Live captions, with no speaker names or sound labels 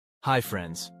Hi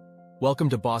friends, welcome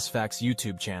to Boss Facts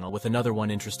YouTube channel with another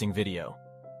interesting video.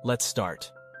 Let's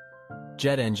start.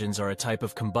 Jet engines are a type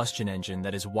of combustion engine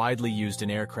that is widely used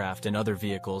in aircraft and other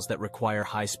vehicles that require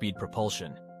high-speed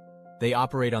propulsion. They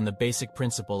operate on the basic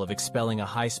principle of expelling a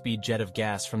high-speed jet of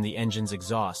gas from the engine's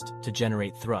exhaust to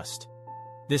generate thrust.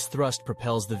 This thrust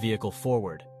propels the vehicle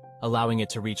forward, allowing it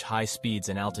to reach high speeds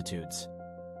and altitudes.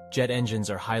 Jet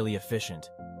engines are highly efficient,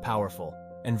 powerful,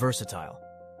 and versatile,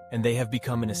 and they have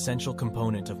become an essential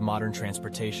component of modern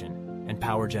transportation and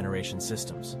power generation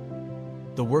systems.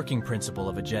 The working principle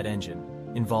of a jet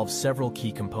engine involves several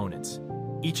key components,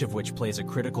 each of which plays a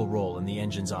critical role in the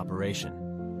engine's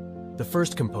operation. The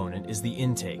first component is the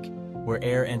intake, where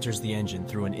air enters the engine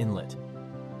through an inlet.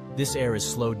 This air is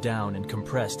slowed down and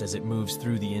compressed as it moves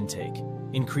through the intake,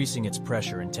 increasing its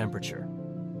pressure and temperature.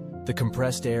 The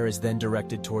compressed air is then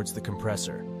directed towards the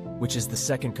compressor, which is the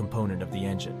second component of the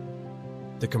engine.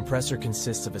 The compressor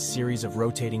consists of a series of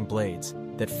rotating blades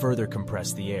that further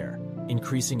compress the air,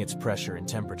 increasing its pressure and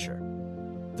temperature.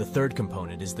 The third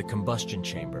component is the combustion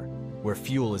chamber, where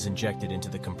fuel is injected into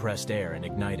the compressed air and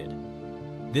ignited.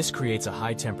 This creates a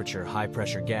high-temperature,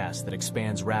 high-pressure gas that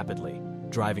expands rapidly,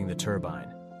 driving the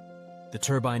turbine. The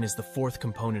turbine is the fourth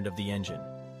component of the engine,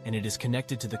 and it is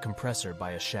connected to the compressor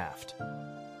by a shaft.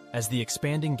 As the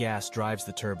expanding gas drives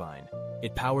the turbine,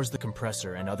 it powers the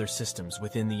compressor and other systems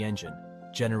within the engine,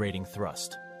 generating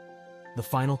thrust. The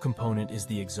final component is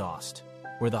the exhaust,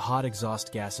 where the hot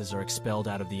exhaust gases are expelled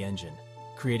out of the engine,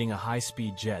 creating a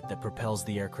high-speed jet that propels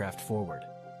the aircraft forward.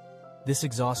 This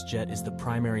exhaust jet is the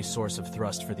primary source of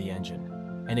thrust for the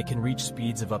engine, and it can reach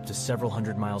speeds of up to several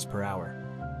hundred miles per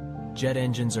hour. Jet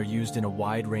engines are used in a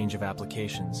wide range of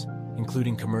applications,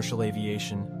 including commercial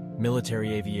aviation,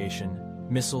 military aviation,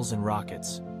 missiles and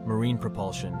rockets, marine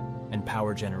propulsion, and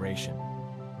power generation.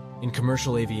 In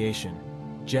commercial aviation,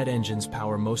 jet engines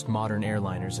power most modern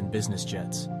airliners and business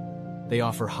jets. They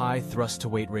offer high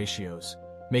thrust-to-weight ratios,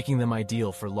 making them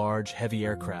ideal for large, heavy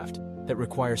aircraft that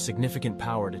require significant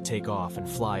power to take off and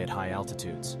fly at high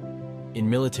altitudes. In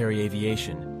military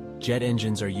aviation, jet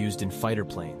engines are used in fighter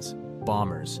planes,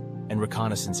 bombers, and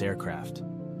reconnaissance aircraft.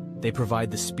 They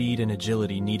provide the speed and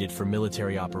agility needed for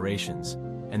military operations,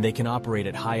 and they can operate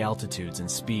at high altitudes and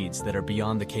speeds that are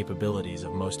beyond the capabilities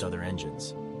of most other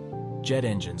engines. Jet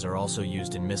engines are also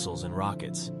used in missiles and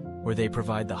rockets, where they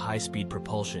provide the high-speed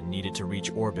propulsion needed to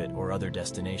reach orbit or other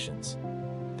destinations.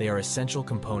 They are essential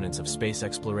components of space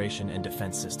exploration and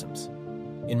defense systems.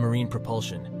 In marine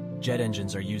propulsion, jet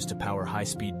engines are used to power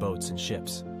high-speed boats and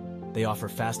ships. They offer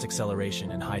fast acceleration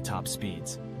and high top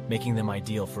speeds, making them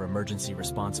ideal for emergency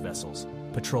response vessels,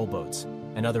 patrol boats,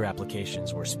 and other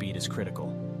applications where speed is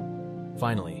critical.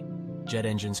 Finally, jet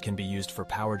engines can be used for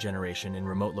power generation in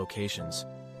remote locations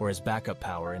or as backup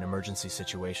power in emergency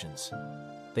situations.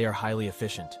 They are highly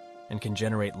efficient and can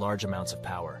generate large amounts of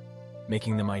power,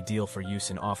 making them ideal for use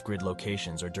in off-grid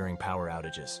locations or during power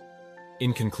outages.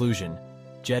 In conclusion,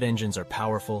 jet engines are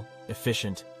powerful,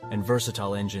 efficient, and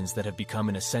versatile engines that have become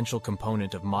an essential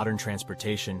component of modern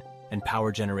transportation and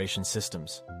power generation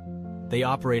systems. They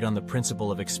operate on the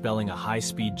principle of expelling a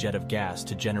high-speed jet of gas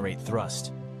to generate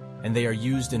thrust, and they are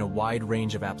used in a wide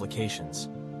range of applications,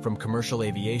 from commercial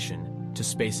aviation to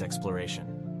space exploration.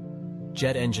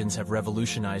 Jet engines have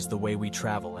revolutionized the way we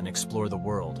travel and explore the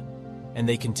world, and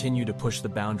they continue to push the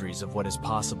boundaries of what is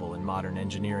possible in modern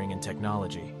engineering and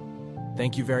technology.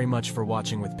 Thank you very much for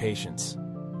watching with patience.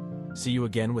 See you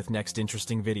again with next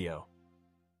interesting video.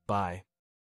 Bye.